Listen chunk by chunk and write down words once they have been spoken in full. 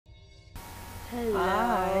Hello.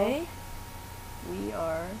 Hi. We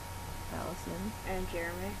are Allison. And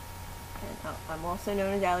Jeremy. And I'm also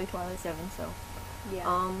known as Allie Twilight 7, so.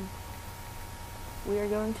 Yeah. We are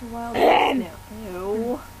going to Wild West now.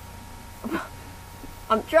 Ew.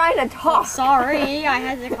 I'm trying to talk. Sorry, I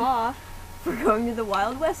had to cough. We're going to the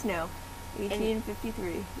Wild West now.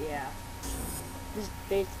 1853. Yeah. This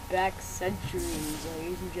dates back centuries,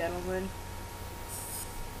 ladies and gentlemen.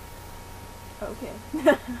 Okay.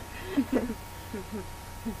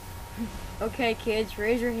 Okay, kids,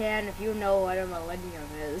 raise your hand if you know what a millennium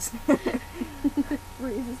is.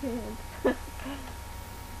 Raise his hand.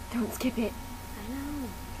 Don't skip it. I know.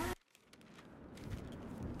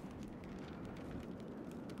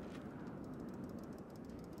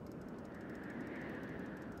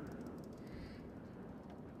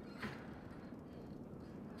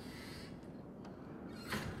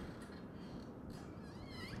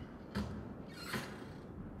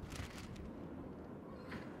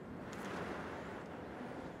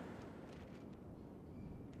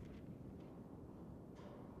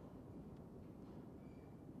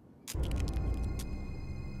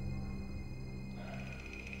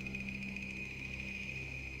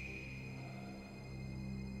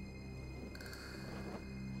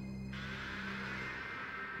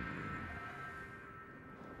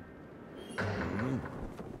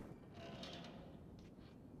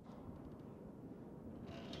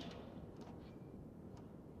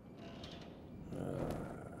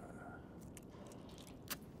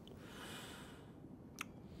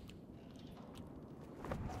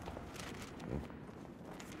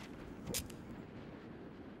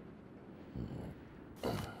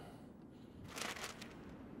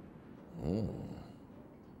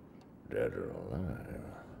 Dead or alive.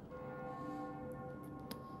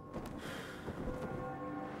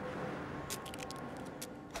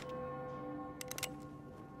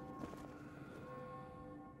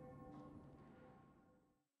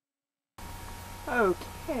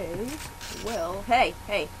 Okay. Well, hey.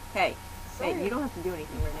 Hey, Sorry. you don't have to do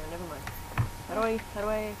anything right now. Never mind. How do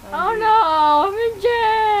I? Oh no, I'm in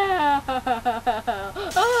jail!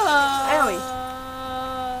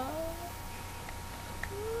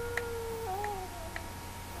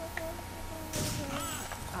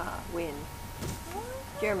 Win.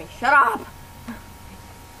 Jeremy, shut up!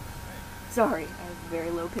 Sorry, I have very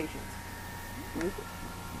low patience.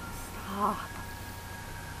 Stop.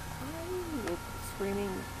 With screaming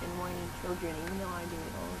and whining children, even though I do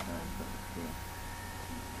it all the time. But, yeah.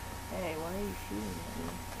 Hey, why are you shooting at me?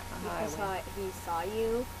 Because he saw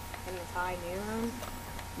you in the tie near him.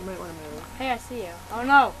 You might want to move. Hey, I see you. Oh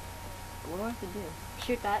no! What do I have to do?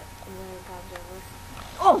 Shoot that, and then it comes over.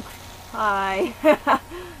 Oh! Hi.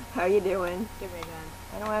 How you doing? Give me a gun.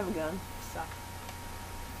 I don't have a gun. Suck.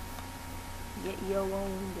 Get your own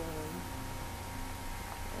gun.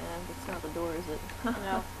 It's not the door, is it?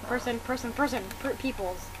 No.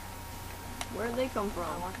 Peoples. Where'd they come from?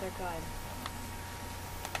 I want their gun.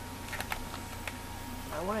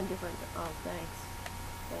 I want a different. Oh, thanks.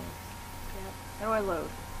 Yep. How do I load?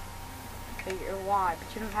 But you're wide,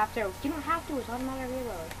 but you don't have to. You don't have to. It's automatic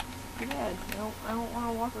reload. Too bad. I don't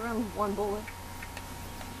want to walk around with one bullet.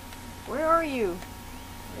 Where are you?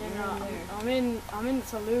 And, You're in there. I'm in the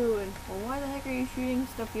saloon. Well, why the heck are you shooting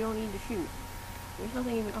stuff you don't need to shoot? There's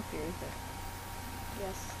nothing even up here, is there?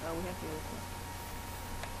 Yes. Oh, we have to do this one.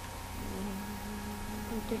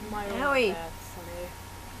 I'm taking my own Owie. path, Sonny.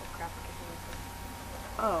 Oh crap! I can't do it.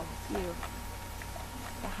 Oh, it's you.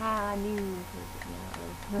 The high news. Yeah,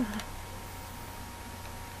 really.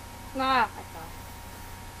 Ah! I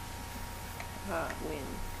fell. Win.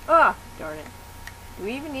 Ah! Darn it. Do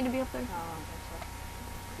we even need to be up there? No, I don't think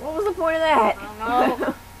What was the point of that? I don't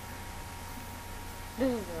know. This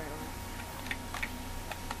is the right one.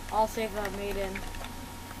 I'll save the maiden.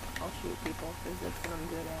 I'll shoot people, because that's what I'm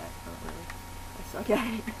good at. Not really. I suck at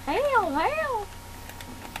it. Hail!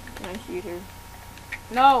 Can I shoot her?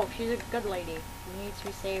 No, she's a good lady. She needs to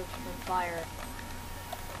be saved from fire.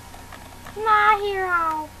 My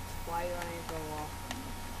hero! Why are you running into a wall?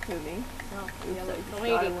 Who, me? No, Oops, the I just shot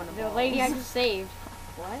lady. him in the The lady I balls. just saved.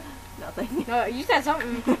 What? Nothing. No, you said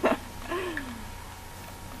something. I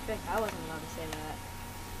wasn't allowed to say that.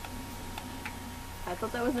 I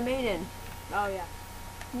thought that was the maiden. Oh yeah.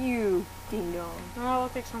 You ding dong. No, I'll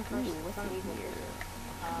take some first. Ooh, what's Some in evil. here?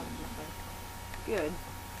 Nothing. Good.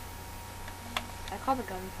 I called the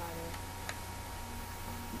gunfighter.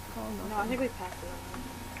 Oh, No, I think we passed it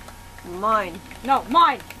on. Mine. No,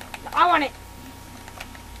 mine! I want it!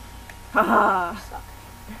 Haha. Suck.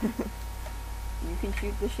 You can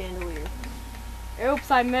shoot the chandelier.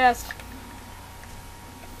 Oops, I missed.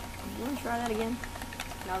 You want to try that again?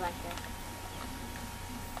 No, thank you.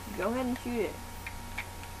 Go ahead and shoot it.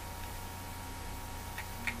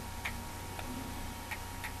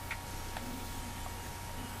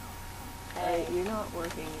 Hey. You're not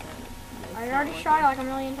working at it. It's I not already working. shot it like a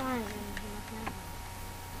million times. And nothing happened.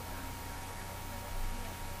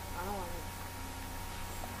 I don't want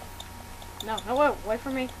it. No, no, wait for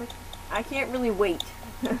me. Wait. I can't really wait.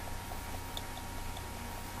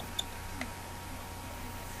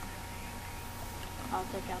 I'll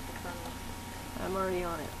take out the kernel. I'm already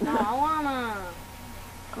on it. No, I wanna.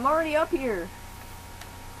 I'm already up here.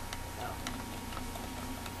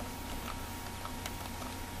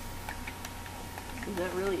 Is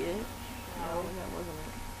that really it? No, that wasn't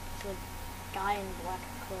it. It's a guy in black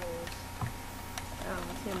clothes. Oh,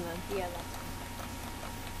 it's him then. Yeah,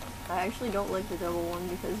 that's I actually don't like the double one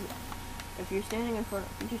because if you're standing in front,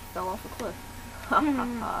 you just fell off a cliff.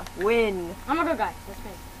 Win! I'm a good guy. That's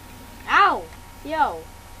me. Ow! Yo!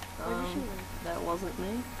 Where'd you shoot me? That wasn't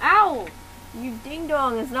me. Ow! You ding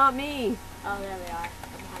dong, it's not me. Oh, there they are.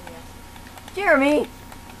 I'm behind you. Jeremy!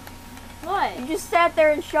 What? You just sat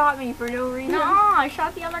there and shot me for no reason. No, I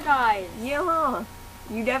shot the other guys. Yeah, huh?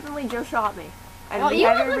 You definitely just shot me. And Well, we you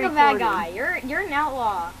have look it like a bad recorded. guy. You're an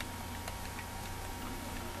outlaw.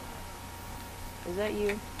 Is that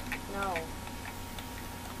you? No. I'm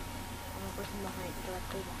a person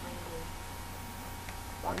directly behind you.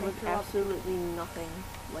 I Walking look through all the- absolutely nothing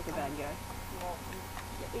like a bad guy. Well,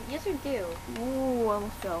 yes, you do. Ooh, I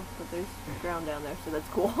almost fell, but there's ground down there, so that's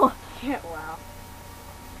cool. Wow.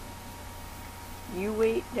 You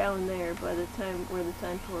wait down there by the time where the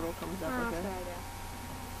time portal comes up, Oh, okay? that's a good idea.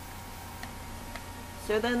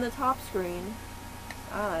 So then the top screen,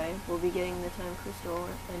 I will be getting the time crystal,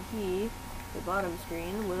 and he, the bottom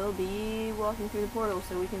screen, will be walking through the portal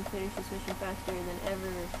so we can finish this mission faster than ever.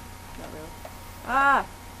 Not really. Ah!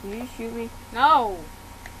 Can you just shoot me? No.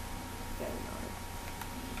 Okay,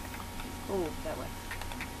 no. Oh, that way.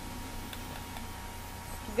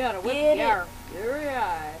 You gotta whip Get the it. air.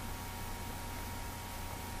 Yeah.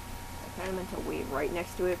 I kind of meant to wait right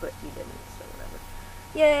next to it, but he didn't, so whatever.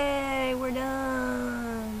 Yay! We're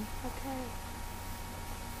done! Okay.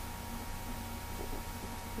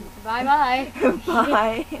 Bye bye.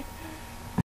 Bye!